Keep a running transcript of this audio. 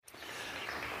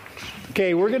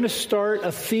Okay, we're going to start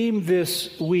a theme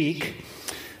this week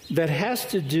that has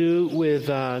to do with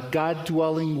God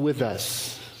dwelling with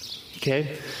us.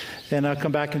 Okay, and I'll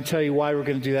come back and tell you why we're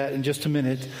going to do that in just a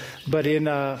minute. But in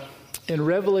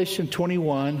Revelation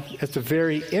 21, at the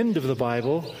very end of the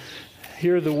Bible,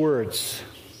 here are the words.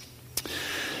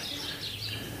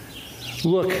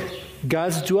 Look,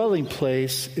 God's dwelling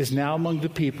place is now among the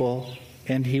people,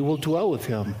 and he will dwell with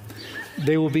them.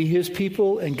 They will be his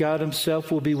people, and God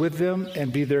himself will be with them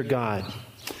and be their God.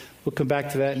 We'll come back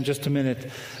to that in just a minute.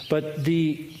 But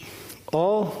during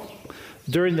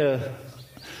the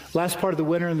last part of the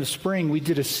winter and the spring, we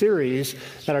did a series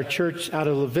at our church out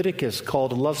of Leviticus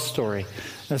called Love Story.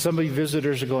 Now, some of you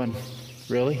visitors are going,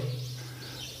 really?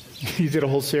 You did a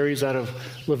whole series out of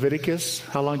Leviticus?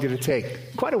 How long did it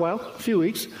take? Quite a while, a few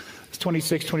weeks. It's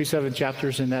 26, 27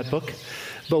 chapters in that book.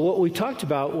 But what we talked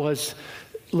about was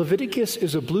Leviticus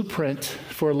is a blueprint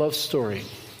for a love story.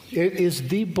 It is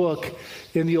the book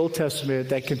in the Old Testament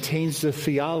that contains the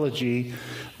theology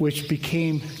which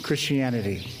became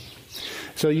Christianity.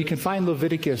 So you can find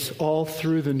Leviticus all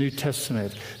through the New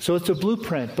Testament. So it's a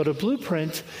blueprint, but a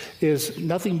blueprint is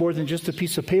nothing more than just a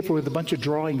piece of paper with a bunch of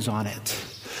drawings on it.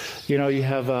 You know, you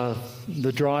have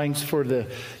the drawings for the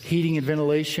heating and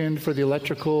ventilation, for the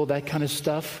electrical, that kind of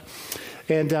stuff.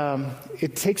 And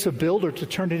it takes a builder to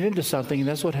turn it into something, and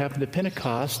that's what happened at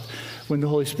Pentecost when the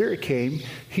Holy Spirit came.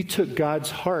 He took God's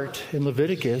heart in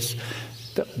Leviticus,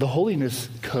 the holiness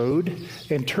code,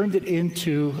 and turned it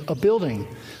into a building.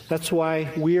 That's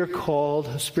why we are called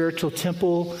a spiritual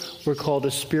temple. We're called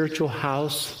a spiritual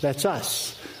house. That's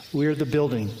us. We're the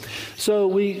building. So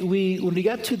when we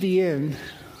got to the end,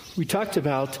 we talked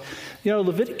about,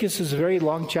 Leviticus is a very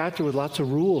long chapter with lots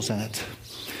of rules in it.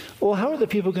 Well, how are the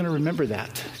people going to remember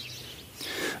that?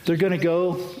 They're going to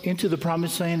go into the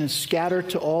Promised Land and scatter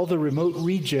to all the remote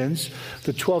regions.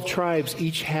 The 12 tribes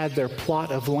each had their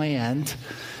plot of land.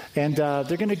 And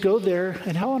they're going to go there.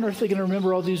 And how on earth are they going to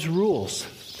remember all these rules?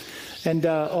 And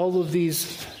all of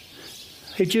these.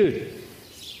 Hey, Jude.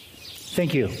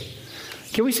 Thank you.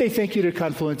 Can we say thank you to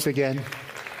Confluence again?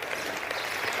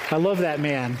 I love that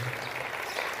man.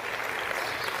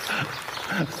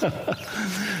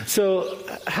 So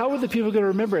how are the people going to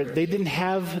remember it? They didn't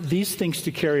have these things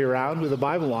to carry around with a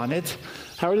Bible on it.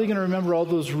 How are they going to remember all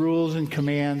those rules and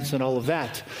commands and all of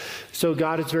that? So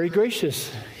God is very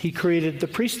gracious. He created the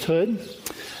priesthood,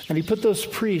 and he put those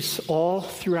priests all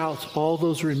throughout all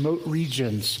those remote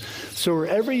regions. So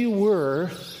wherever you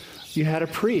were, you had a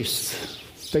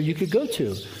priest that you could go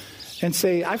to and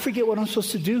say, I forget what I'm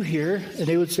supposed to do here. And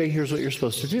they would say, here's what you're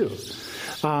supposed to do.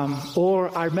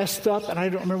 Or I messed up and I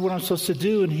don't remember what I'm supposed to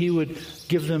do, and he would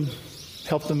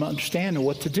help them understand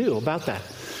what to do about that.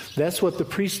 That's what the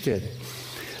priest did.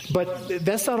 But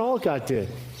that's not all God did.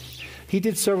 He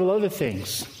did several other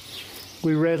things.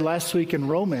 We read last week in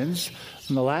Romans,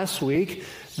 in the last week,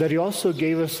 that he also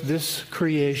gave us this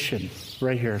creation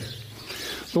right here.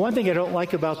 The one thing I don't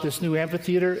like about this new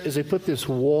amphitheater is they put this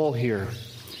wall here.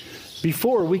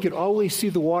 Before, we could always see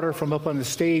the water from up on the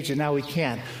stage, and now we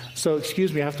can't. So,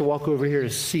 excuse me, I have to walk over here to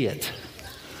see it.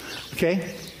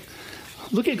 Okay?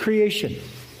 Look at creation. Do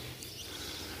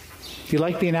you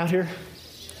like being out here?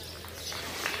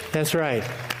 That's right.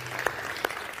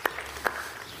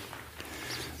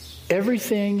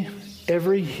 Everything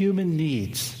every human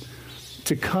needs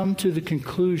to come to the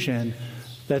conclusion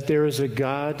that there is a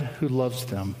God who loves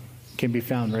them can be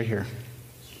found right here.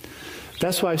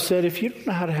 That's why I said, if you don't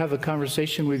know how to have a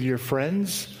conversation with your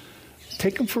friends,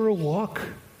 take them for a walk.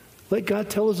 Let God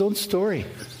tell his own story.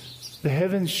 The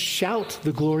heavens shout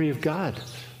the glory of God.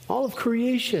 All of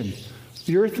creation,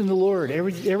 the earth and the Lord,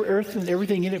 earth and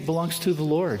everything in it belongs to the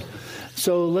Lord.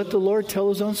 So let the Lord tell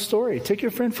his own story. Take your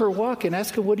friend for a walk and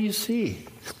ask him, what do you see?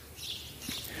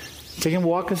 Take him a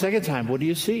walk a second time. What do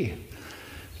you see?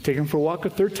 Take him for a walk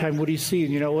a third time. What do you see?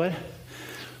 And you know what?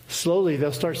 Slowly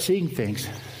they'll start seeing things,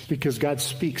 because God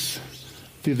speaks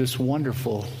through this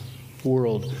wonderful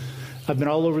world. I've been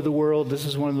all over the world. This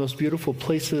is one of the most beautiful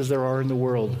places there are in the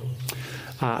world.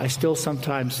 I still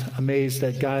sometimes amazed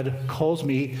that God calls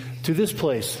me to this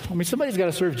place. I mean, somebody's got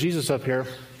to serve Jesus up here,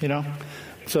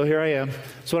 So here I am.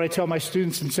 So what I tell my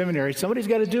students in seminary, somebody's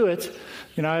got to do it.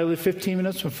 I live 15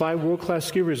 minutes from 5 world-class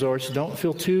ski resorts. Don't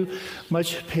feel too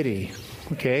much pity,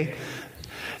 okay?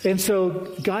 And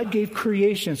so God gave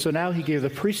creation. So now he gave the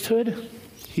priesthood.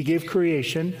 He gave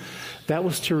creation. That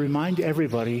was to remind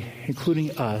everybody,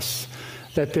 including us,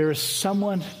 that there is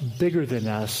someone bigger than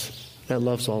us that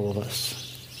loves all of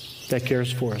us, that cares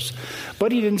for us.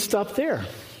 But he didn't stop there.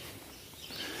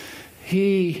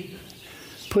 He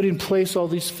put in place all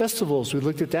these festivals. We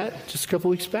looked at that just a couple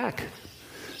weeks back.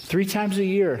 3 times a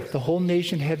year, the whole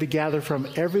nation had to gather from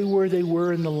everywhere they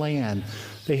were in the land.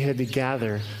 They had to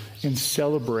gather and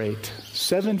celebrate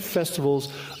 7 festivals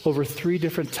over 3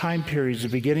 different time periods, the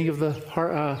beginning of the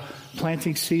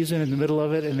planting season, in the middle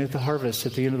of it, and at the harvest,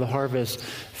 at the end of the harvest,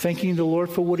 thanking the Lord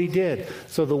for what he did.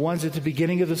 So the ones at the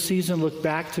beginning of the season looked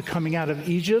back to coming out of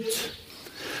Egypt.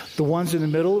 The ones in the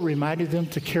middle reminded them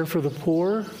to care for the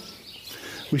poor.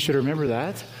 We should remember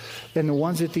that. And the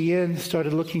ones at the end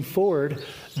started looking forward.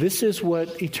 This is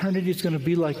what eternity is going to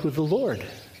be like with the Lord.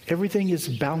 Everything is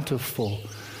bountiful.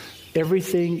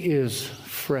 Everything is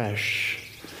fresh.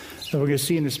 And we're going to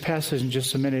see in this passage in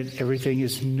just a minute, everything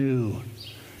is new.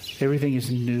 Everything is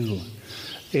new.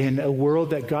 In a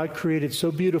world that God created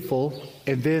so beautiful,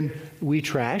 and then we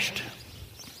trashed.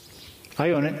 I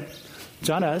own it. It's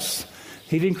on us.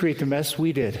 He didn't create the mess,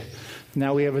 we did.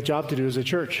 Now we have a job to do as a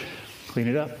church. Clean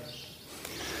it up.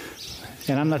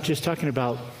 And I'm not just talking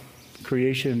about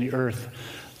creation and the earth.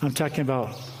 I'm talking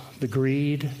about the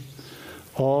greed,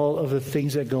 all of the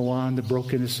things that go on, the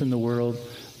brokenness in the world.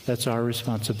 That's our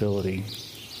responsibility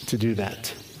to do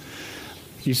that.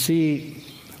 You see,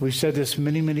 we've said this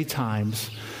many, many times,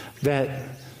 that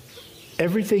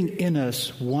everything in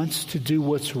us wants to do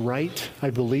what's right.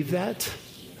 I believe that.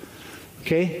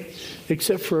 Okay?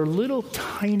 Except for a little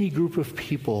tiny group of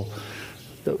people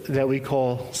that we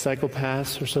call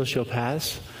psychopaths or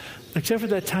sociopaths. Except for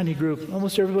that tiny group,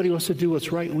 almost everybody wants to do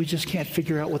what's right. We just can't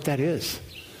figure out what that is.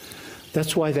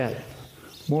 That's why that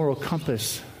moral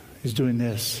compass is doing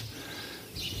this.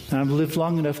 And I've lived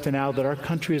long enough to now that our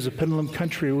country is a pendulum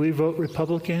country. We vote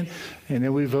Republican, and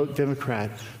then we vote Democrat.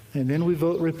 And then we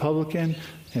vote Republican,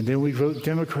 and then we vote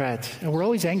Democrat. And we're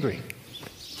always angry.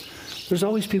 There's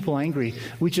always people angry.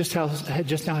 We just now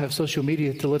have social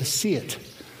media to let us see it.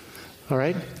 All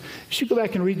right? You should go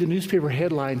back and read the newspaper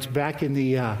headlines back in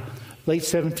the late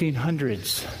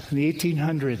 1700s, in the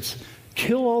 1800s.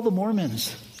 Kill all the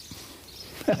Mormons.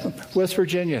 West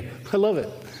Virginia. I love it.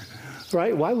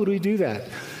 Right? Why would we do that?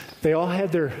 They all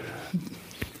had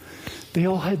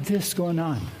this going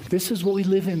on. This is what we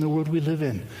live in, the world we live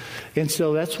in. And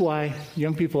so that's why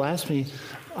young people ask me,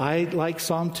 I like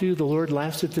Psalm 2, the Lord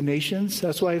laughs at the nations.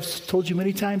 That's why I've told you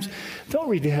many times, don't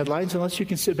read the headlines unless you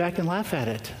can sit back and laugh at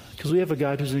it. Because we have a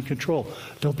God who's in control.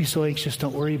 Don't be so anxious.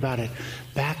 Don't worry about it.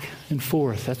 Back and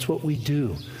forth. That's what we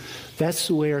do. That's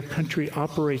the way our country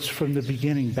operates from the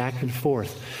beginning, back and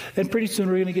forth. And pretty soon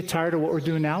we're going to get tired of what we're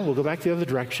doing now. We'll go back the other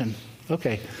direction.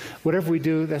 Okay, whatever we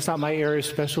do, that's not my area of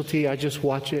specialty. I just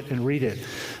watch it and read it.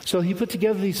 So he put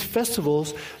together these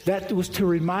festivals that was to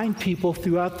remind people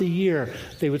throughout the year.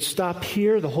 They would stop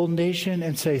here, the whole nation,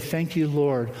 and say, thank you,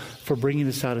 Lord, for bringing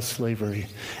us out of slavery.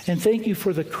 And thank you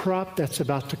for the crop that's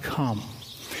about to come.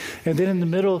 And then in the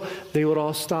middle, they would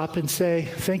all stop and say,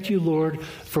 thank you, Lord,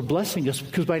 for blessing us.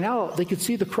 Because by now, they could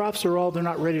see the crops they're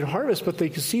not ready to harvest, but they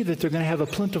could see that they're going to have a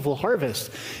plentiful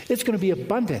harvest. It's going to be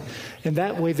abundant. And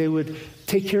that way, they would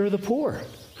take care of the poor.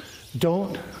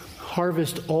 Don't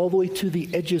harvest all the way to the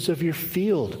edges of your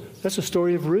field. That's the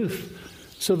story of Ruth.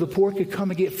 So the poor could come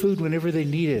and get food whenever they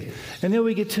need it. And then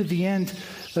we get to the end.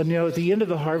 At the end of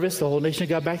the harvest, the whole nation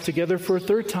got back together for a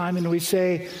third time, and we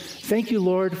say, thank you,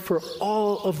 Lord, for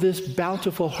all of this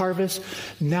bountiful harvest.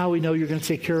 Now we know you're going to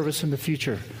take care of us in the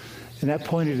future. And that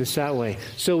pointed us that way.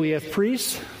 So we have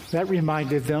priests. That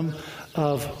reminded them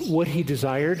of what he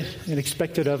desired and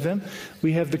expected of them.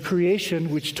 We have the creation,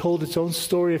 which told its own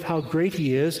story of how great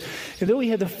he is. And then we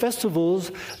had the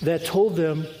festivals that told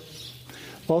them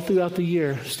all throughout the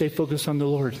year, stay focused on the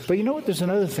Lord. But you know what? There's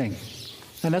another thing.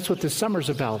 And that's what this summer's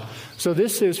about. So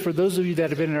this is, for those of you that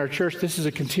have been in our church, this is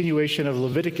a continuation of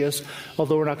Leviticus,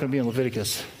 although we're not going to be in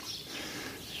Leviticus.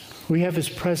 We have his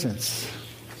presence.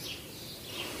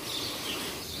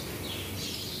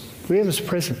 We have his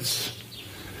presence.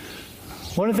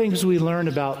 One of the things we learn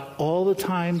about all the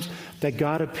times that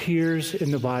God appears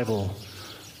in the Bible,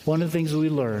 one of the things we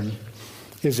learn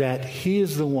is that he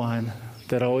is the one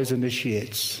that always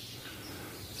initiates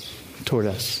toward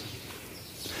us.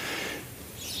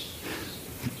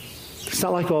 It's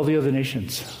not like all the other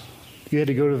nations. You had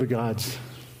to go to the gods.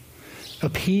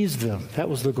 Appease them. That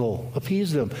was the goal.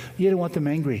 Appease them. You didn't want them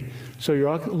angry. So you're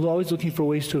always looking for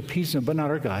ways to appease them, but not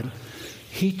our God.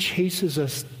 He chases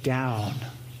us down.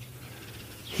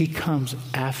 He comes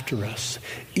after us.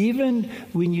 Even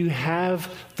when you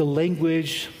have the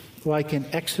language like in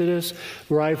Exodus,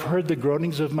 where I've heard the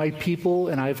groanings of my people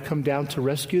and I've come down to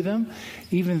rescue them,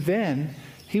 even then,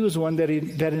 he was one that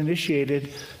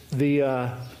initiated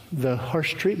the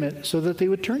harsh treatment so that they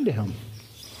would turn to him.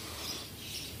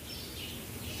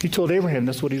 He told Abraham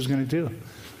that's what he was going to do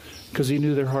because he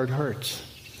knew their hard hearts.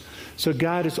 So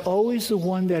God is always the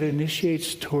one that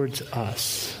initiates towards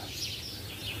us.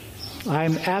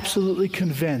 I'm absolutely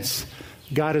convinced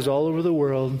God is all over the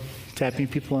world, tapping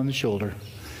people on the shoulder,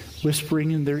 whispering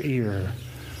in their ear,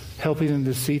 helping them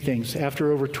to see things.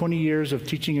 After over 20 years of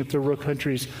teaching in third world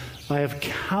countries, I have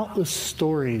countless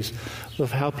stories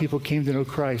of how people came to know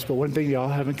Christ. But one thing they all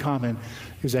have in common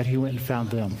is that he went and found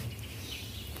them.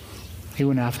 He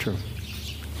went after them.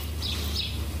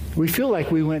 We feel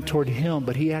like we went toward him,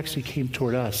 but he actually came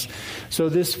toward us. So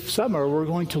this summer, we're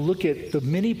going to look at the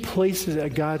many places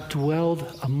that God dwelled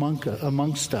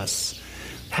amongst us,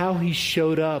 how he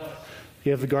showed up.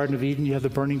 You have the Garden of Eden, you have the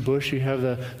burning bush, you have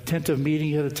the tent of meeting,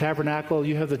 you have the tabernacle,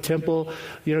 you have the temple,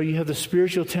 you have the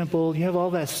spiritual temple, you have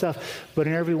all that stuff. But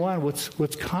in every one,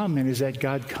 what's common is that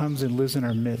God comes and lives in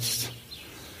our midst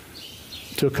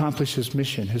to accomplish his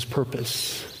mission, his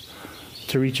purpose,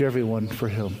 to reach everyone for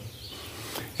him.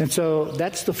 And so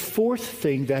that's the fourth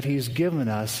thing that he's given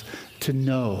us to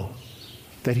know,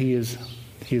 that he is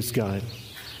God.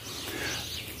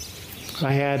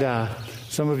 I had,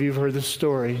 some of you have heard this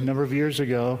story, a number of years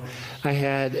ago, I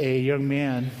had a young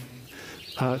man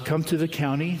come to the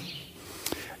county,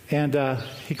 and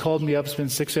he called me up. It's been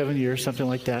 6-7 years, something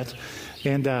like that.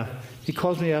 And he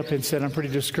called me up and said, I'm pretty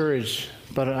discouraged,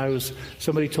 but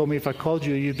somebody told me if I called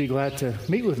you, you'd be glad to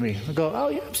meet with me. I go, oh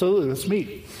yeah, absolutely, let's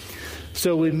meet.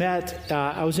 So we met.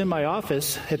 I was in my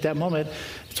office at that moment.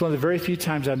 It's one of the very few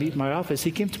times I meet in my office.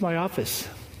 He came to my office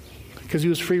because he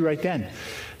was free right then.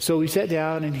 So we sat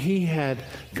down, and he had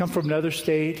come from another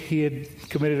state. He had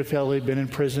committed a felony, been in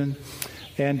prison.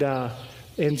 And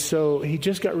so he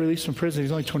just got released from prison.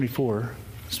 He's only 24,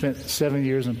 spent 7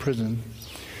 years in prison.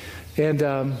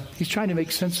 And he's trying to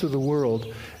make sense of the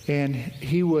world. And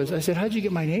I said, how'd you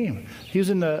get my name? He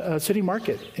was in the city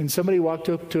market, and somebody walked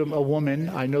up to him, a woman,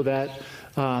 I know that.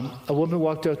 A woman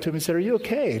walked up to him and said, are you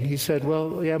okay? And he said,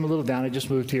 well, yeah, I'm a little down. I just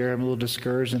moved here. I'm a little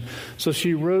discouraged. And so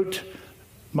she wrote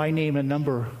my name and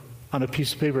number on a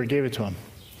piece of paper and gave it to him.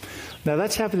 Now,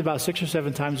 that's happened about 6 or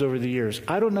 7 times over the years.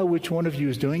 I don't know which one of you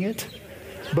is doing it,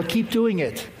 but keep doing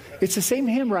it. It's the same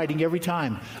handwriting every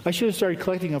time. I should have started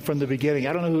collecting them from the beginning.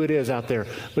 I don't know who it is out there,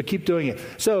 but keep doing it.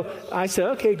 So I said,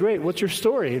 okay, great. What's your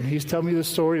story? And he's telling me the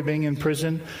story of being in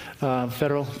prison,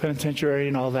 federal penitentiary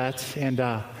and all that.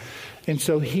 And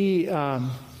so he had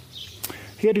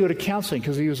to go to counseling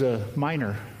because he was a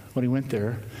minor when he went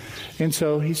there. And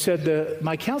so he said,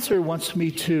 my counselor wants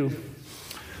me to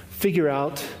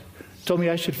told me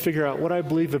I should figure out what I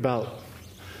believe about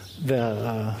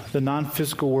the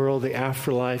non-physical world, the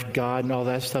afterlife, God, and all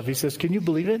that stuff. He says, can you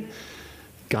believe it?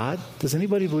 God? Does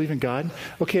anybody believe in God?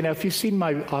 Okay, now if you've seen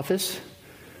my office,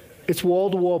 it's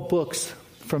wall-to-wall books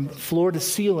from floor to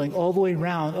ceiling, all the way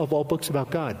around, of all books about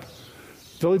God.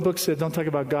 The only books that don't talk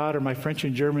about God are my French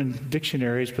and German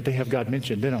dictionaries, but they have God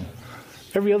mentioned in them.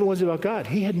 Every other one's about God.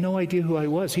 He had no idea who I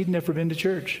was. He'd never been to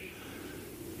church.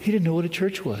 He didn't know what a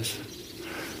church was.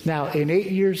 Now, in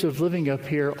 8 years of living up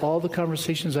here, all the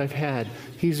conversations I've had,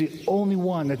 he's the only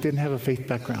one that didn't have a faith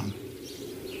background.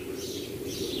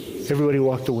 Everybody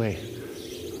walked away.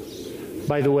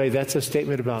 By the way, that's a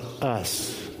statement about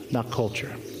us, not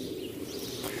culture.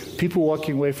 People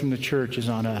walking away from the church is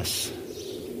on us.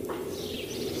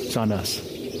 It's on us.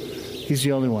 He's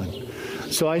the only one.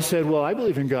 So I said, well, I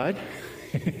believe in God.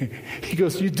 He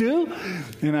goes, you do?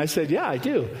 And I said, yeah, I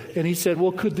do. And he said,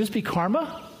 well, could this be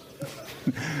karma?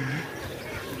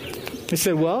 I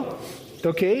said, well,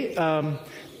 okay,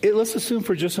 let's assume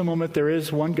for just a moment there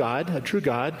is one God, a true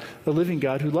God, a living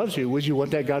God who loves you. Would you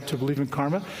want that God to believe in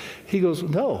karma? He goes,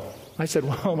 no. I said,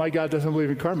 well, my God doesn't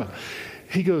believe in karma.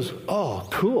 He goes, oh,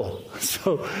 cool.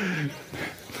 So,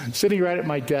 sitting right at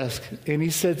my desk, and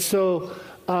he said, so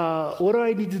what do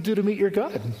I need to do to meet your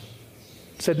God?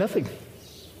 I said, nothing.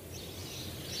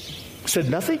 I said,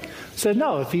 nothing? I said,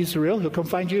 no, if he's real, he'll come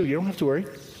find you. You don't have to worry.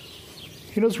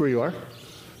 He knows where you are.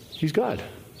 He's God.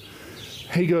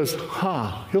 He goes,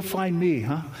 he'll find me,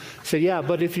 huh? I said, yeah,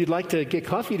 but if you'd like to get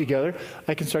coffee together,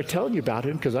 I can start telling you about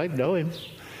him because I know him.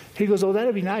 He goes, oh,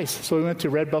 that'd be nice. So we went to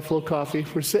Red Buffalo Coffee.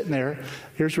 We're sitting there.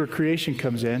 Here's where creation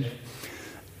comes in.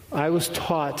 I was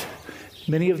taught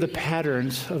many of the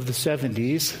patterns of the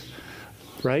 70s,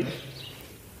 right?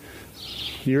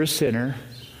 You're a sinner,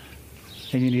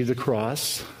 and you need the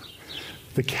cross,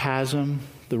 the chasm,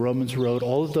 the Romans Road,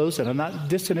 all of those, and I'm not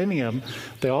dissing any of them.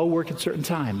 They all work at certain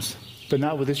times, but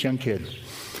not with this young kid.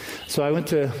 So I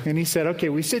went and he said, okay,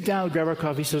 we sit down, grab our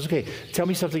coffee. He says, okay, tell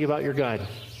me something about your God.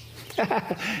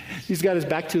 He's got his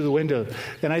back to the window.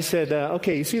 And I said,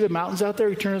 okay, you see the mountains out there?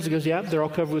 He turns and goes, yeah, they're all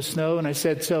covered with snow. And I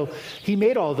said, so he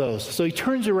made all those. So he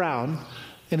turns around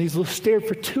And he's stared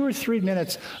for 2 or 3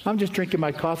 minutes. I'm just drinking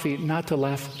my coffee,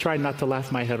 trying not to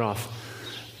laugh my head off.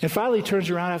 And finally he turns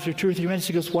around after 2 or 3 minutes.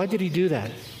 He goes, why did he do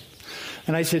that?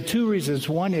 And I said, 2 reasons.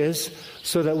 One is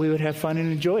so that we would have fun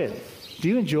and enjoy it. Do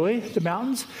you enjoy the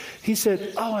mountains? He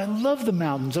said, oh, I love the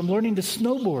mountains. I'm learning to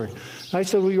snowboard. I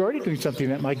said, well, you're already doing something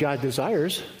that my God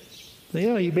desires. You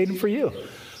know, he made them for you.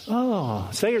 Oh,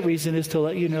 second reason is to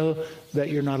let you know that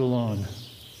you're not alone.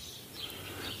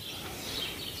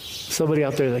 Somebody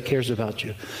out there that cares about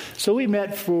you. So we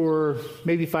met for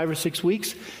maybe 5 or 6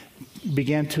 weeks,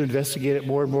 began to investigate it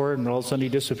more and more, and all of a sudden he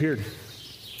disappeared.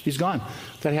 He's gone.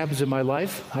 That happens in my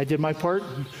life. I did my part.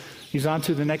 He's on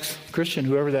to the next Christian,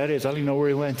 whoever that is. I don't even know where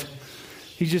he went.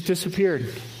 He just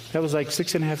disappeared. That was like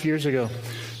 6.5 years ago.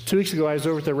 2 weeks ago, I was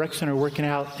over at the rec center working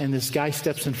out, and this guy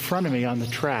steps in front of me on the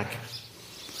track.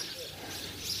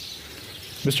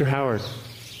 Mr. Howard.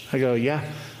 I go, yeah.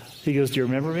 He goes, do you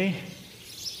remember me?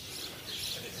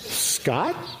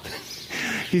 Scott?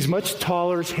 He's much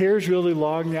taller. His hair's really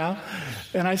long now.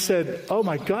 And I said, oh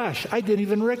my gosh, I didn't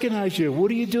even recognize you. What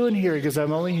are you doing here? He goes,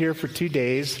 I'm only here for 2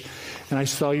 days. And I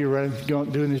saw you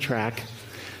doing the track.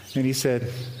 And he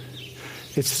said,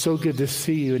 it's so good to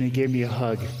see you. And he gave me a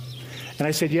hug. And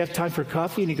I said, you have time for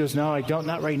coffee? And he goes, no, I don't,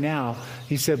 not right now.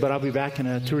 He said, but I'll be back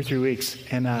in 2 or 3 weeks.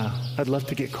 And I'd love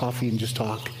to get coffee and just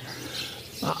talk.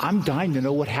 I'm dying to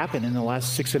know what happened in the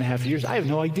last 6.5 years. I have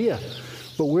no idea.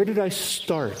 But where did I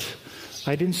start?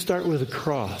 I didn't start with a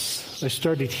cross. I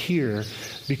started here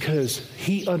because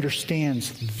he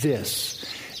understands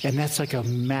this. And that's like a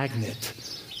magnet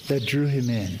that drew him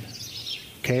in.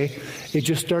 Okay? It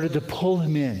just started to pull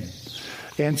him in.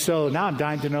 And so now I'm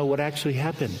dying to know what actually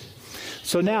happened.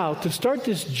 So now, to start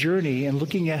this journey and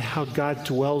looking at how God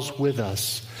dwells with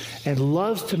us and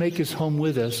loves to make his home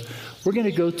with us, we're going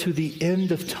to go to the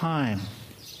end of time.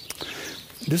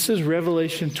 This is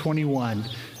Revelation 21.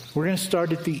 We're going to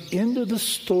start at the end of the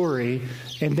story,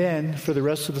 and then for the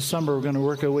rest of the summer, we're going to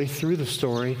work our way through the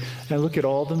story and look at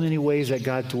all the many ways that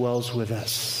God dwells with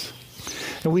us.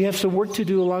 And we have some work to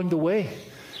do along the way.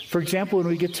 For example, when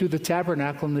we get to the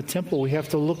tabernacle and the temple, we have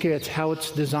to look at how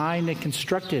it's designed and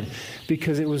constructed,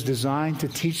 because it was designed to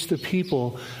teach the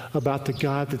people about the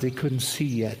God that they couldn't see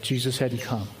yet. Jesus hadn't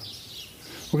come.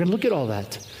 We're going to look at all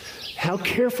that. How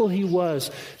careful he was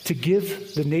to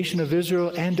give the nation of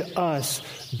Israel and us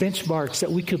benchmarks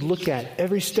that we could look at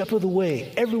every step of the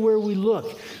way. Everywhere we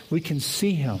look, we can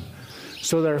see him,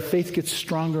 so that our faith gets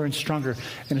stronger and stronger.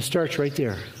 And it starts right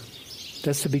there.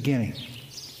 That's the beginning.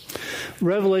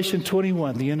 Revelation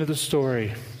 21, the end of the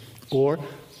story, or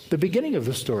the beginning of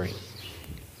the story.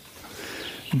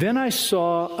 Then I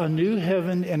saw a new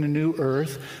heaven and a new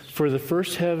earth, for the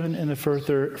first heaven and the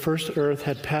first earth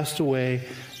had passed away,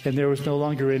 and there was no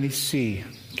longer any sea.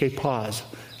 Okay, pause.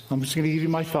 I'm just going to give you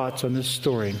my thoughts on this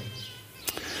story.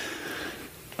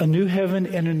 A new heaven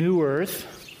and a new earth,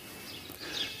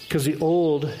 because the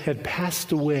old had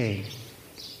passed away.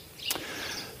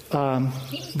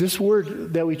 This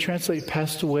word that we translate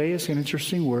passed away is an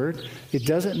interesting word. It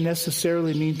doesn't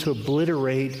necessarily mean to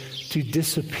obliterate, to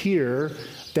disappear.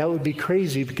 That would be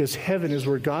crazy, because heaven is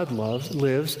where God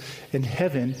lives, and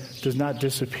heaven does not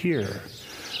disappear.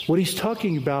 What he's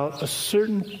talking about, a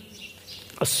certain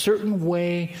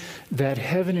way that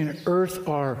heaven and earth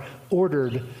are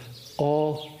ordered,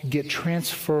 all get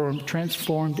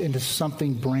transformed into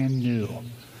something brand new.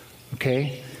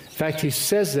 Okay? In fact, he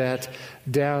says that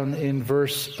down in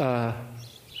verse 5.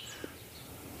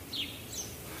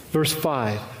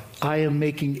 I am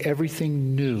making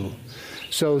everything new.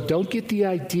 So don't get the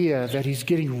idea that he's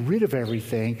getting rid of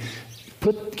everything.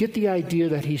 Get the idea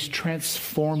that he's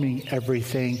transforming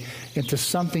everything into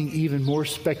something even more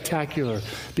spectacular.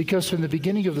 Because from the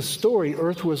beginning of the story,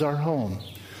 earth was our home.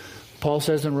 Paul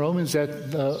says in Romans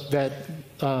that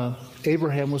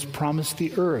Abraham was promised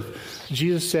the earth.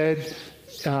 Jesus said,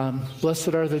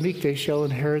 blessed are the meek, they shall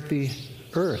inherit the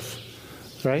earth.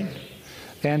 Right?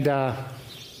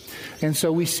 And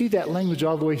so we see that language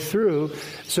all the way through.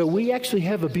 So we actually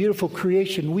have a beautiful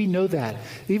creation. We know that.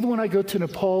 Even when I go to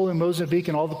Nepal and Mozambique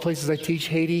and all the places I teach,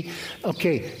 Haiti,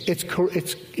 okay, it's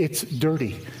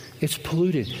dirty. It's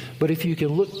polluted. But if you can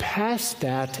look past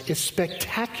that, it's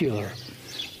spectacular.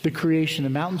 The creation, the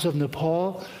mountains of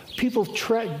Nepal, people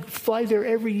fly there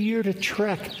every year to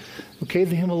trek. Okay,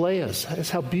 the Himalayas. That's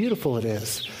how beautiful it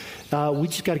is. We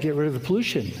just got to get rid of the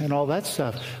pollution and all that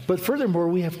stuff. But furthermore,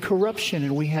 we have corruption,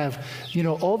 and we have,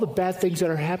 all the bad things that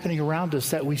are happening around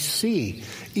us that we see.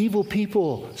 Evil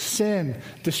people, sin,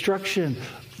 destruction.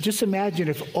 Just imagine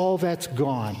if all that's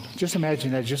gone. Just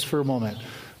imagine that just for a moment.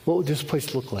 What would this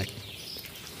place look like?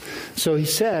 So he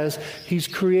says he's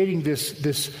creating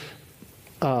this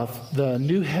the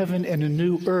new heaven and a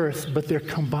new earth, but they're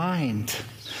combined.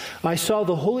 I saw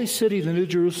the holy city, the New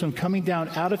Jerusalem, coming down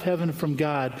out of heaven from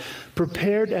God,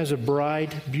 prepared as a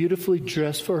bride, beautifully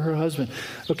dressed for her husband.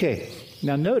 Okay,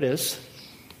 now notice,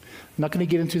 I'm not going to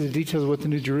get into the details of what the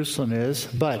New Jerusalem is,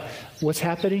 but what's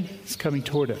happening? It's coming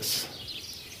toward us.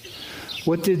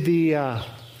 What did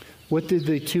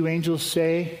the two angels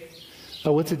say?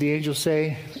 What did the angel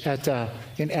say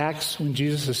in Acts when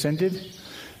Jesus ascended?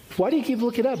 Why do you keep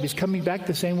looking up? He's coming back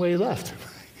the same way he left.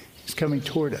 He's coming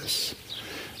toward us.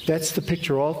 That's the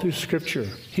picture all through Scripture.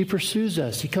 He pursues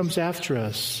us. He comes after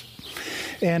us.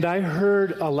 And I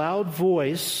heard a loud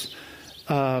voice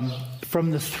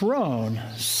from the throne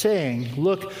saying,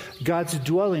 "Look, God's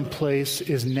dwelling place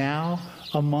is now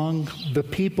among the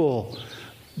people."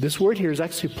 This word here is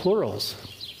actually plurals.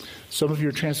 Some of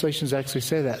your translations actually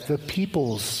say that. The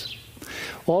peoples.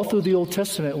 All through the Old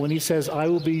Testament, when he says, "I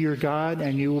will be your God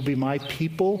and you will be my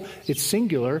people," it's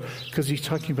singular because he's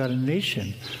talking about a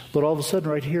nation. But all of a sudden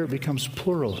right here it becomes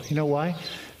plural. You know why?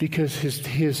 Because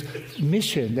his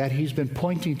mission that he's been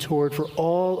pointing toward for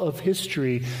all of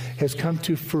history has come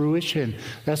to fruition.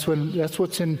 That's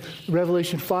what's in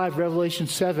Revelation 5, Revelation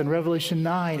 7, Revelation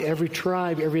 9. Every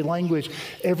tribe, every language,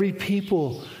 every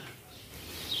people,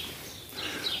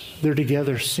 they're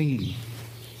together singing.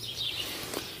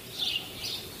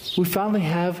 We finally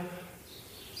have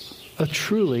a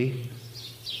truly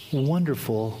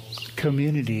wonderful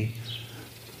community,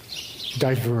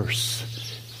 diverse,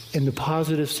 in the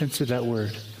positive sense of that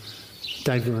word,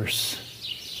 diverse.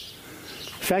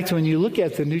 In fact, when you look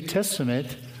at the New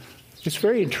Testament, it's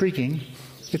very intriguing.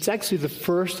 It's actually the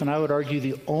first, and I would argue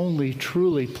the only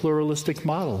truly pluralistic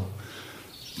model.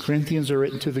 Corinthians are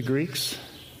written to the Greeks.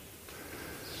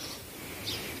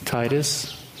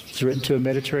 Titus is written to a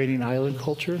Mediterranean island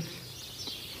culture.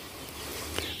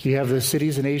 You have the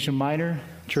cities in Asia Minor,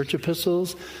 church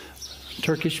epistles,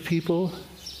 Turkish people.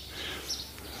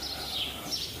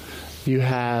 You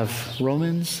have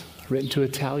Romans written to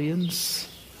Italians.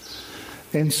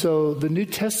 And so the New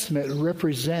Testament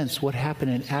represents what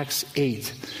happened in Acts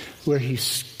 8, where he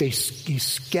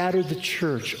scattered the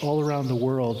church all around the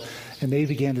world, and they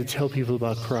began to tell people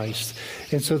about Christ.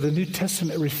 And so the New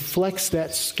Testament reflects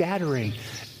that scattering.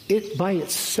 It by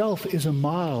itself is a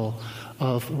model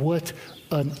of what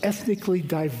an ethnically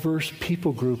diverse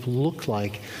people group looked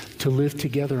like to live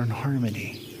together in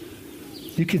harmony.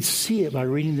 You can see it by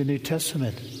reading the New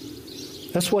Testament.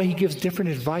 That's why he gives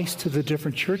different advice to the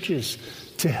different churches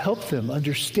to help them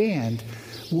understand,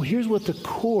 well, here's what the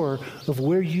core of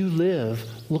where you live,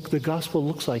 the gospel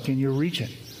looks like in your region.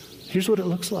 Here's what it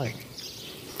looks like.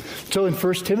 So in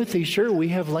 1 Timothy, sure, we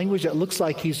have language that looks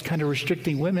like he's kind of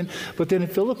restricting women, but then in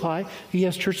Philippi, he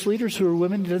has church leaders who are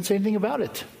women. He doesn't say anything about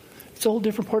it. It's a whole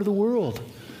different part of the world.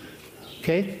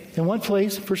 Okay? In one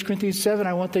place, 1 Corinthians 7,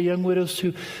 I want the young widows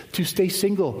to stay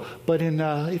single. But in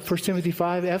 1 Timothy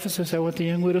 5, Ephesus, I want the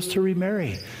young widows to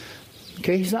remarry.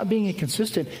 Okay? He's not being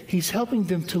inconsistent. He's helping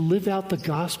them to live out the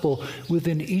gospel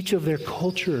within each of their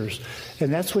cultures.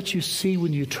 And that's what you see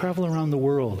when you travel around the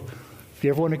world. If you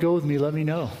ever want to go with me, let me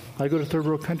know. I go to third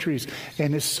world countries,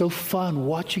 and it's so fun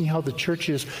watching how the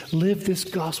churches live this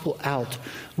gospel out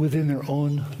within their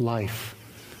own life,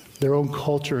 their own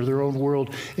culture, their own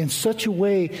world, in such a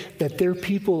way that their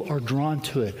people are drawn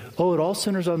to it. Oh, it all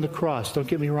centers on the cross. Don't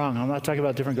get me wrong. I'm not talking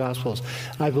about different gospels.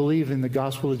 I believe in the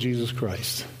gospel of Jesus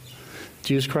Christ.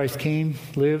 Jesus Christ came,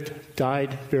 lived,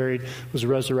 died, buried, was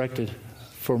resurrected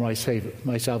for my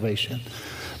salvation.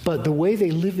 But the way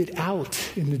they live it out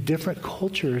in the different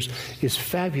cultures is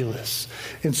fabulous.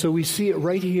 And so we see it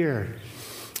right here.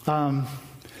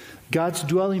 God's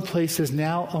dwelling place is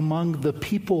now among the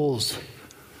peoples.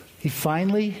 He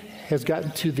finally has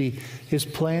gotten to his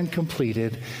plan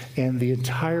completed, and the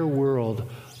entire world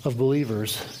of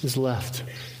believers is left.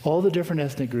 All the different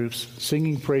ethnic groups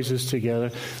singing praises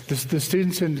together. The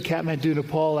students in Kathmandu,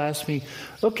 Nepal asked me,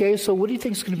 okay, so what do you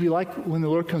think it's going to be like when the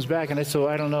Lord comes back? And I said,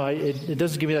 I don't know. It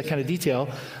doesn't give me that kind of detail.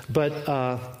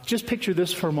 But just picture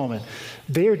this for a moment.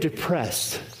 They are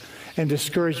depressed and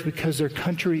discouraged because their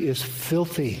country is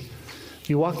filthy.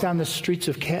 You walk down the streets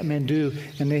of Kathmandu,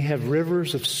 and they have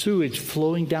rivers of sewage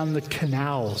flowing down the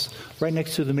canals right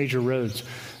next to the major roads.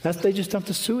 They just dump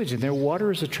the sewage in there. Water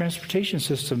is a transportation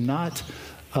system, not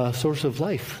source of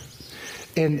life.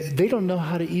 And they don't know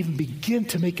how to even begin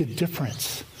to make a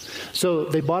difference. So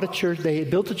they bought a church, they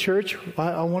built a church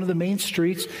on one of the main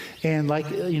streets, and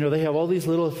they have all these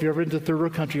little, if you're ever into third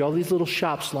world country, all these little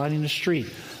shops lining the street,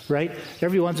 right?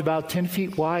 Everyone's about 10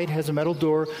 feet wide, has a metal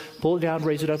door, pull it down,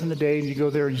 raise it up in the day, and you go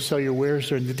there and you sell your wares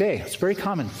during the day. It's very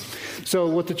common. So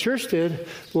what the church did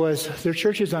was, their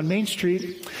church is on Main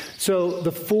Street, so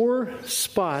the 4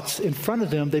 spots in front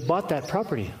of them, they bought that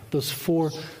property, those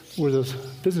 4 where those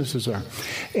businesses are.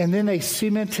 And then they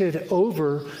cemented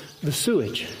over the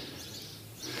sewage.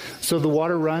 So the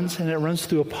water runs, and it runs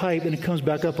through a pipe, and it comes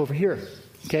back up over here.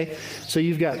 Okay? So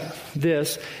you've got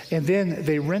this, and then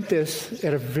they rent this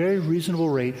at a very reasonable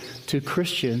rate to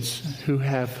Christians who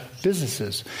have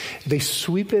businesses. They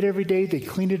sweep it every day, they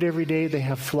clean it every day, they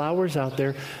have flowers out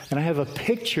there, and I have a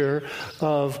picture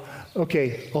of,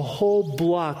 a whole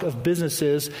block of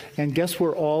businesses, and guess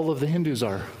where all of the Hindus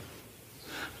are?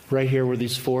 Right here where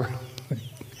these 4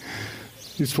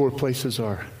 places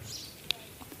are.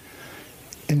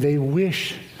 And they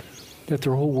wish that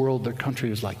their whole world, their country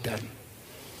was like that.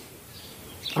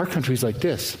 Our country's like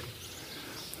this.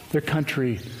 Their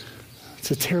country,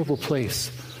 it's a terrible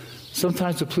place.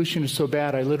 Sometimes the pollution is so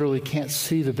bad, I literally can't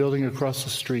see the building across the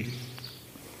street.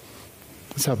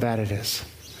 That's how bad it is.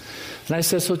 And I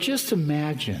said, so just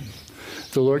imagine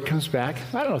the Lord comes back.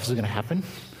 I don't know if this is going to happen.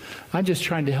 I'm just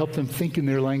trying to help them think in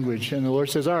their language. And the Lord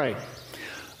says, all right,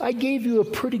 I gave you a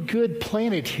pretty good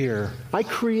planet here. I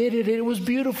created it. It was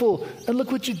beautiful. And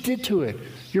look what you did to it.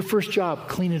 Your first job,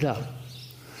 clean it up.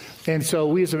 And so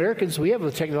we as Americans, we have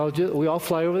the technology. We all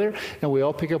fly over there, and we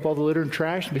all pick up all the litter and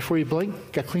trash. And before you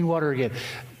blink, got clean water again.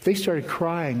 They started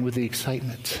crying with the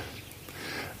excitement.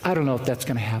 I don't know if that's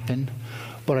going to happen,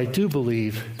 but I do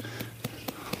believe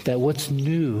that what's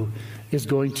new is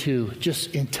going to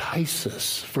just entice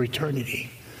us for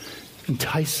eternity.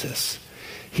 Entice us.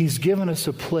 He's given us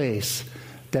a place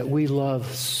that we love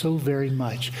so very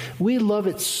much. We love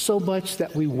it so much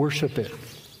that we worship it.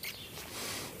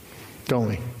 Don't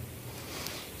we?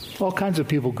 All kinds of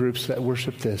people groups that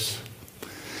worship this.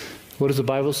 What does the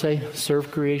Bible say? Serve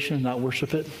creation, not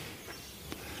worship it.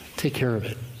 Take care of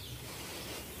it.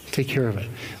 Take care of it.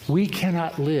 We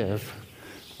cannot live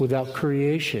without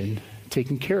creation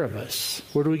taking care of us.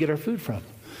 Where do we get our food from?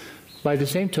 By the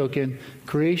same token,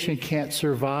 creation can't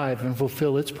survive and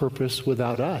fulfill its purpose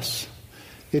without us.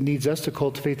 It needs us to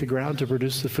cultivate the ground to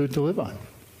produce the food to live on.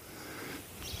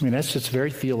 I mean, that's just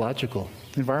very theological.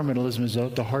 Environmentalism is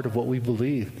at the heart of what we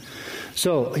believe.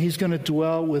 So he's going to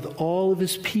dwell with all of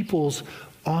his peoples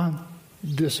on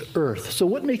this earth. So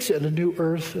what makes it a new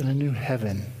earth and a new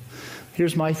heaven?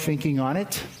 Here's my thinking on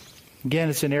it. Again,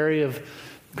 it's an area of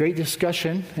great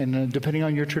discussion, and depending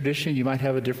on your tradition, you might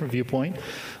have a different viewpoint.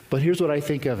 But here's what I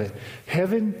think of it.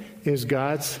 Heaven is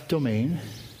God's domain.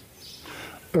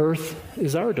 Earth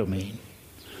is our domain.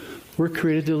 We're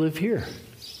created to live here.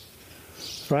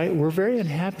 Right? We're very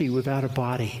unhappy without a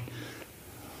body.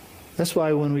 That's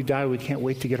why when we die, we can't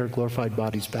wait to get our glorified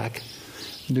bodies back.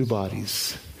 New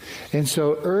bodies. And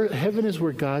so heaven is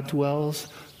where God dwells.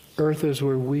 Earth is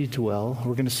where we dwell.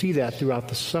 We're going to see that throughout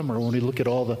the summer when we look at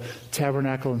all the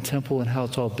tabernacle and temple and how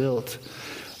it's all built.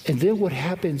 And then what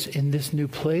happens in this new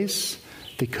place?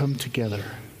 They come together.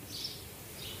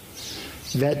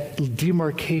 That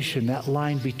demarcation, that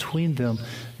line between them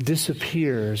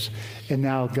disappears, and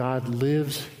now God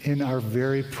lives in our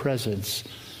very presence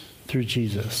through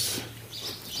Jesus.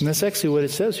 And that's actually what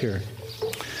it says here.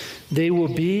 They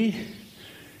will be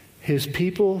his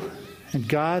people, and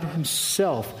God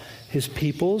himself, his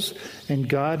peoples, and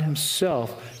God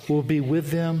himself will be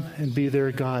with them and be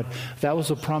their God. That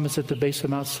was a promise at the base of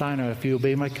Mount Sinai. If you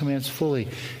obey my commands fully,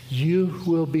 you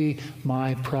will be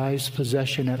my prized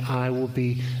possession, and I will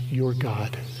be your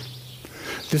God.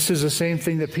 This is the same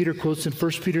thing that Peter quotes in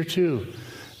 1 Peter 2.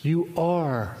 You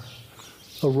are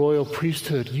a royal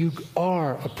priesthood. You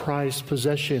are a prized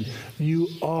possession. You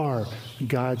are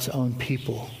God's own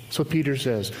people. So Peter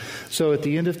says. So at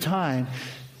the end of time,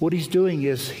 what he's doing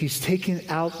is he's taking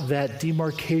out that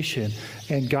demarcation,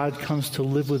 and God comes to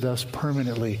live with us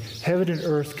permanently. Heaven and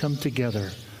earth come together.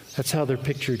 That's how they're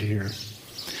pictured here.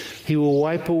 He will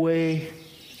wipe away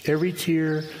every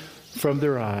tear from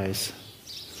their eyes.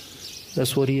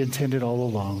 That's what he intended all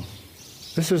along.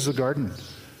 This is the garden.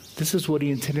 This is what he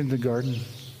intended in the garden.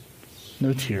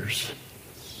 No tears.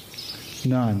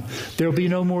 None. There will be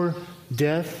no more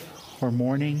death or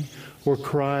mourning or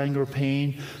crying or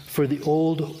pain, for the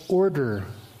old order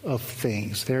of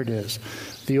things. There it is.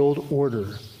 The old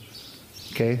order.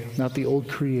 Okay? Not the old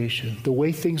creation. The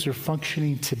way things are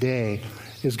functioning today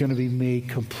is going to be made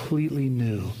completely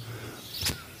new.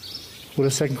 What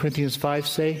does 2 Corinthians 5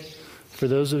 say? For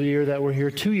those of you that were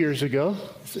here 2 years ago,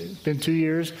 it's been 2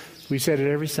 years, We said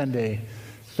it every Sunday.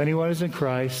 If anyone is in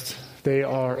Christ, they're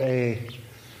part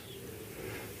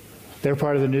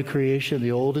of the new creation.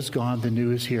 The old is gone, the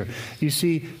new is here. You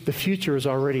see, the future is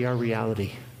already our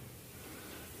reality.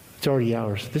 It's already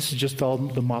ours. This is just all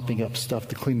the mopping up stuff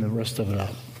to clean the rest of it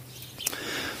up.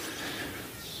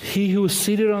 He who was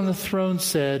seated on the throne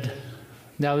said,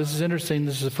 now this is interesting,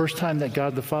 this is the first time that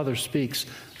God the Father speaks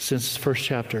since the first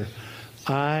chapter,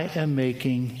 I am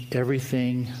making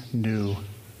everything new.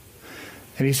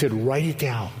 And he said, write it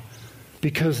down,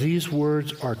 because these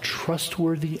words are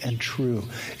trustworthy and true.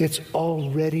 It's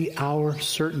already our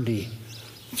certainty.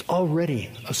 It's already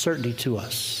a certainty to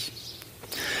us.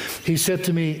 He said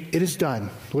to me, it is done.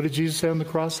 What did Jesus say on the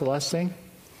cross, the last thing?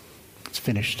 It's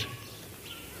finished.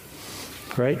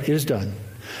 Right? It is done.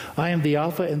 I am the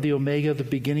Alpha and the Omega, the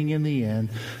beginning and the end.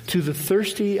 To the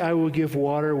thirsty I will give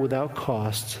water without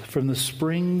cost from the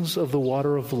springs of the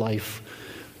water of life,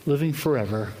 living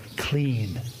forever,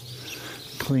 clean.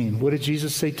 Clean. What did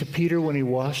Jesus say to Peter when he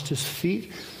washed his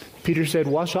feet? Peter said,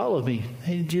 wash all of me.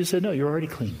 And Jesus said, no, you're already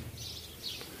clean.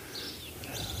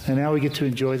 And now we get to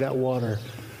enjoy that water.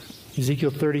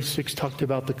 Ezekiel 36 talked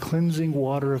about the cleansing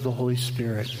water of the Holy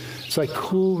Spirit. It's like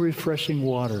cool, refreshing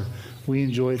water. We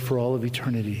enjoy it for all of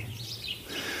eternity.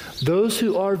 Those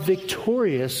who are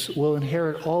victorious will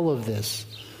inherit all of this.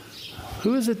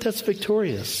 Who is it that's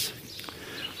victorious?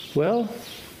 Well,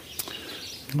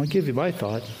 I'll give you my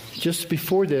thought. Just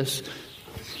before this,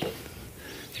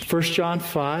 1 John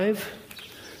 5,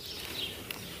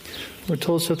 we're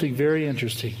told something very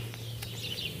interesting.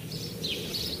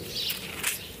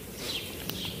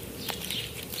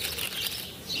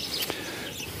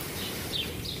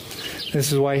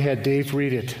 This is why I had Dave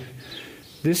read it.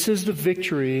 This is the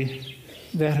victory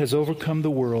that has overcome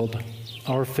the world,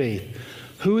 our faith.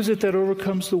 Who is it that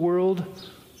overcomes the world?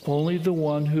 Only the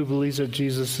one who believes that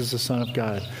Jesus is the Son of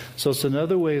God. So it's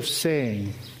another way of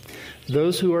saying,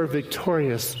 those who are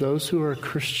victorious, those who are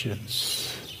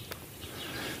Christians,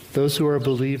 those who are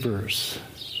believers,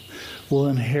 will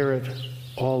inherit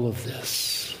all of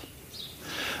this.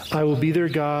 I will be their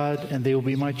God, and they will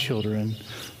be my children.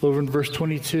 Over in verse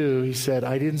 22, he said,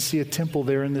 I didn't see a temple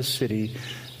there in this city,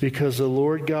 because the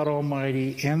Lord God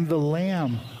Almighty and the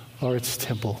Lamb are its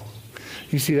temple.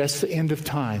 You see, that's the end of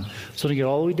time. So to get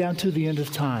all the way down to the end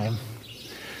of time,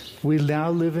 we now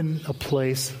live in a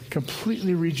place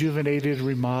completely rejuvenated,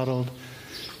 remodeled.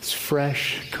 It's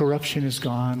fresh. Corruption is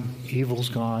gone. Evil's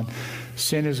gone.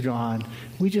 Sin is gone.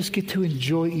 We just get to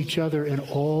enjoy each other and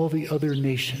all the other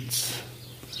nations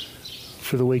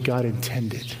for the way God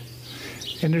intended.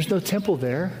 And there's no temple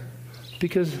there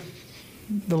because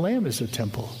the Lamb is a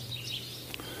temple.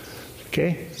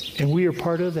 Okay? And we are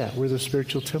part of that. We're the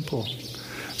spiritual temple.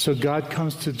 So God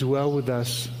comes to dwell with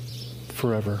us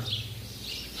forever.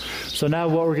 So now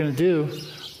what we're going to do,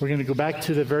 we're going to go back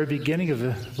to the very beginning of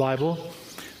the Bible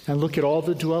and look at all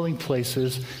the dwelling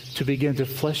places to begin to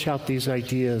flesh out these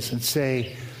ideas and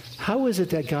say, how is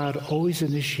it that God always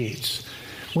initiates?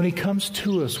 When he comes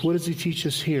to us, what does he teach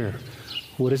us here?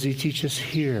 What does he teach us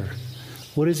here?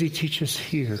 What does he teach us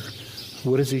here?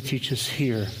 What does he teach us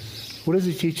here? What does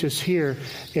he teach us here?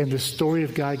 And the story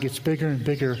of God gets bigger and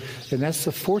bigger. And that's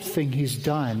the fourth thing he's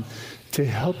done to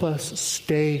help us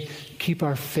keep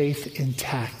our faith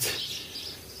intact.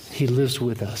 He lives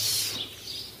with us.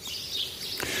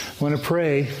 I want to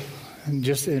pray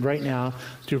just right now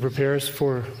to prepare us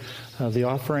for the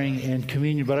offering and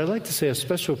communion. But I'd like to say a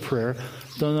special prayer.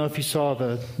 Don't know if you saw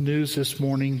the news this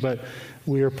morning, but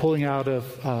we are pulling out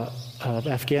of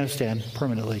Afghanistan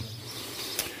permanently.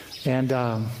 And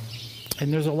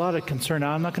there's a lot of concern.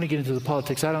 Now, I'm not going to get into the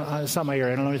politics. It's not my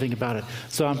area. I don't know anything about it.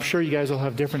 So I'm sure you guys will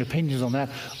have different opinions on that.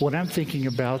 What I'm thinking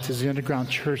about is the underground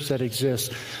church that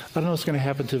exists. I don't know what's going to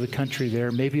happen to the country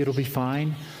there. Maybe it'll be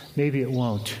fine. Maybe it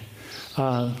won't.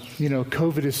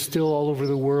 COVID is still all over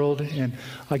the world. And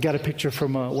I got a picture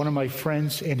from one of my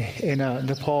friends in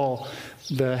Nepal.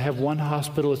 They have one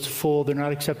hospital. It's full. They're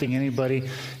not accepting anybody.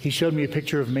 He showed me a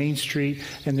picture of Main Street,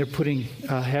 and they're putting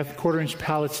quarter-inch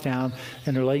pallets down,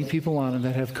 and they're letting people on them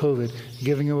that have COVID,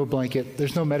 giving them a blanket.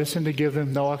 There's no medicine to give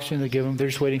them, no oxygen to give them. They're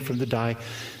just waiting for them to die.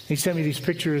 He sent me these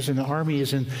pictures, and the Army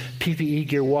is in PPE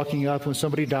gear walking up. When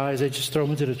somebody dies, they just throw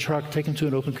them into the truck, take them to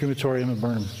an open crematorium, and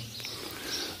burn them.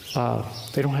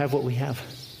 They don't have what we have.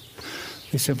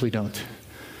 They simply don't.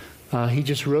 He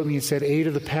just wrote me and said 8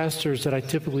 of the pastors that I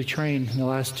typically train in the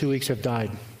last 2 weeks have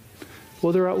died.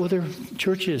 Well, they're out with their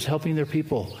churches, helping their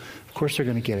people. Of course they're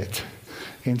going to get it.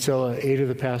 And so 8 of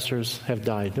the pastors have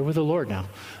died. They're with the Lord now.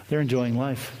 They're enjoying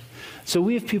life. So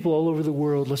we have people all over the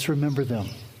world. Let's remember them.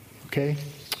 Okay?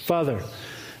 Father,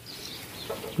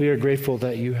 We are grateful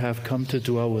that you have come to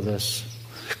dwell with us.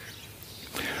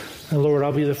 And Lord,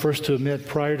 I'll be the first to admit,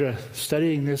 prior to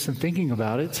studying this and thinking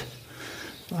about it,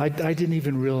 I didn't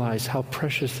even realize how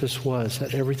precious this was,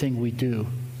 that everything we do,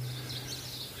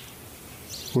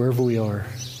 wherever we are,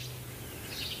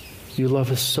 you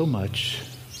love us so much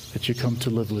that you come to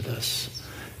live with us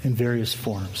in various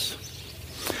forms.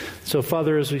 So,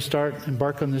 Father, as we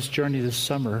embark on this journey this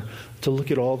summer to look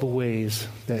at all the ways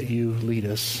that you lead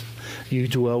us, you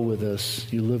dwell with us,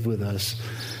 you live with us,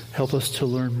 help us to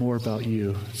learn more about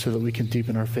you so that we can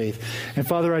deepen our faith. And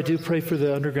Father, I do pray for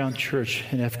the underground church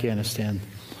in Afghanistan.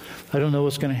 I don't know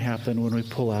what's going to happen when we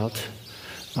pull out.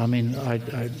 I mean,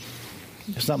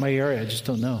 it's not my area. I just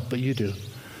don't know, but you do.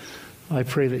 I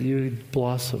pray that you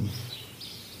blossom.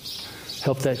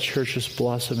 Help that church just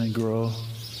blossom and grow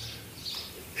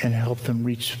and help them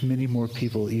reach many more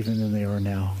people even than they are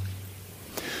now.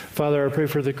 Father, I pray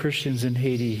for the Christians in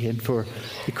Haiti and for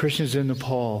the Christians in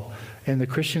Nepal and the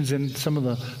Christians in some of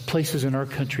the places in our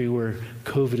country where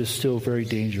COVID is still very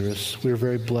dangerous. We're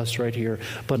very blessed right here,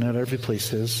 but not every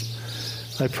place is.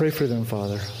 I pray for them,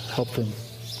 Father. Help them.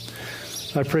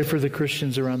 I pray for the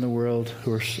Christians around the world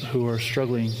who are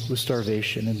struggling with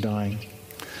starvation and dying.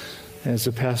 As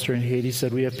the pastor in Haiti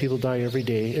said, we have people die every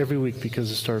day, every week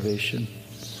because of starvation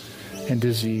and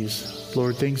disease.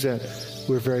 Lord, things that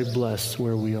we're very blessed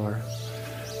where we are.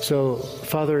 So,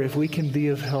 Father, if we can be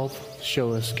of help,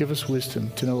 show us. Give us wisdom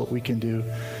to know what we can do.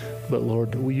 But,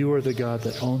 Lord, you are the God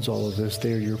that owns all of this.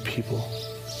 They are your people.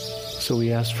 So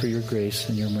we ask for your grace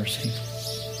and your mercy.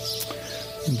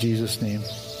 In Jesus' name,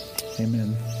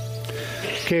 amen.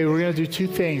 Okay, we're going to do two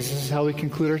things. This is how we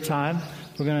conclude our time.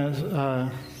 We're going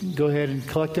to go ahead and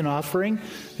collect an offering.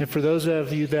 And for those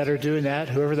of you that are doing that,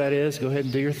 whoever that is, go ahead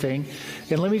and do your thing.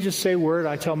 And let me just say a word.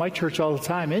 I tell my church all the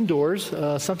time, indoors,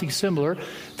 something similar.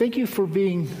 Thank you for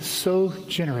being so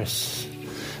generous,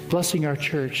 blessing our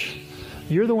church.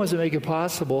 You're the ones that make it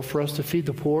possible for us to feed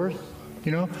the poor.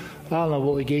 You know, I don't know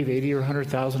what we gave, 80 or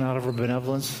 100,000 out of our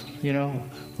benevolence,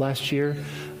 last year.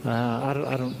 I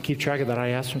don't keep track of that. I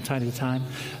ask from time to time.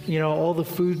 All the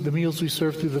food, the meals we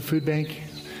serve through the food bank.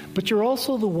 But you're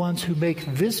also the ones who make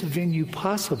this venue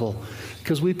possible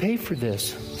because we pay for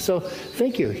this. So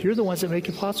thank you. You're the ones that make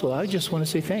it possible. I just want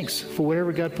to say thanks for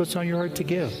whatever God puts on your heart to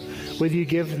give. Whether you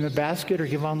give in the basket or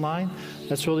give online,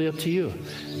 that's really up to you.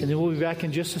 And then we'll be back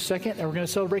in just a second, and we're going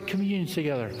to celebrate communion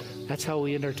together. That's how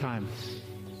we end our time.